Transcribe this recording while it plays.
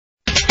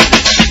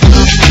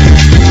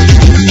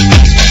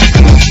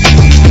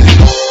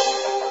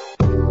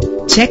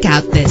Check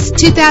out this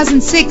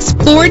 2006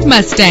 Ford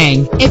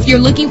Mustang. If you're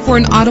looking for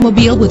an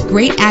automobile with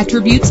great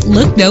attributes,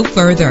 look no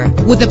further.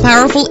 With a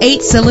powerful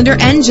 8-cylinder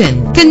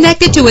engine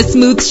connected to a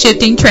smooth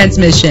shifting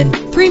transmission,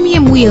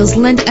 premium wheels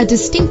lend a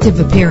distinctive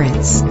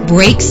appearance.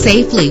 Brake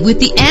safely with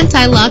the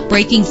anti-lock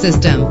braking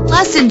system.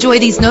 Plus, enjoy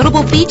these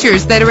notable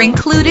features that are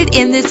included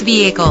in this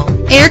vehicle: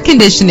 air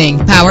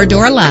conditioning, power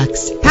door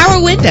locks, power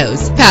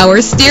windows,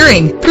 power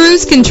steering,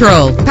 cruise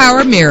control,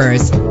 power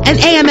mirrors, an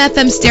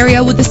AM/FM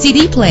stereo with a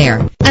CD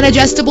player, an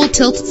adjustable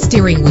tilt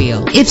steering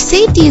wheel. If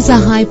safety is a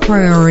high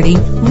priority,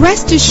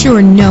 rest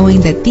assured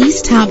knowing that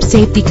these top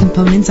safety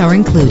components are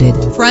included: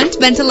 front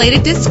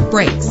ventilated disc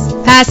brakes,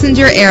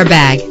 passenger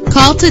airbag.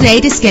 Call today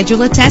to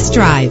schedule a test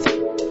drive.